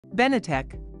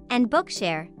Benetech and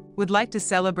Bookshare would like to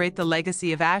celebrate the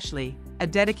legacy of Ashley, a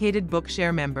dedicated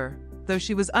Bookshare member. Though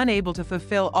she was unable to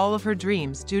fulfill all of her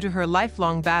dreams due to her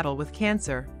lifelong battle with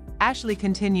cancer, Ashley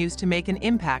continues to make an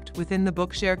impact within the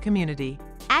Bookshare community.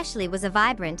 Ashley was a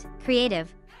vibrant,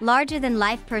 creative,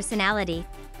 larger-than-life personality.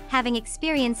 Having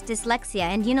experienced dyslexia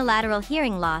and unilateral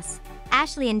hearing loss,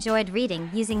 Ashley enjoyed reading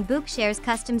using Bookshare's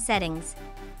custom settings.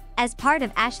 As part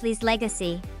of Ashley's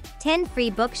legacy, 10 free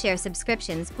Bookshare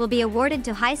subscriptions will be awarded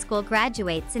to high school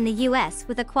graduates in the U.S.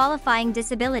 with a qualifying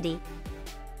disability.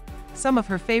 Some of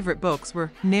her favorite books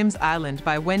were Nim's Island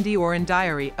by Wendy Orr,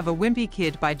 Diary of a Wimpy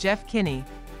Kid by Jeff Kinney.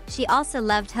 She also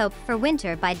loved Hope for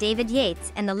Winter by David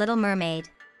Yates and The Little Mermaid,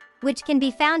 which can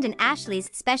be found in Ashley's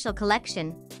special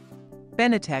collection.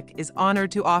 Benetech is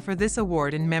honored to offer this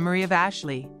award in memory of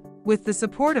Ashley, with the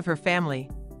support of her family,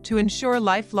 to ensure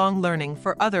lifelong learning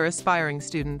for other aspiring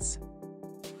students.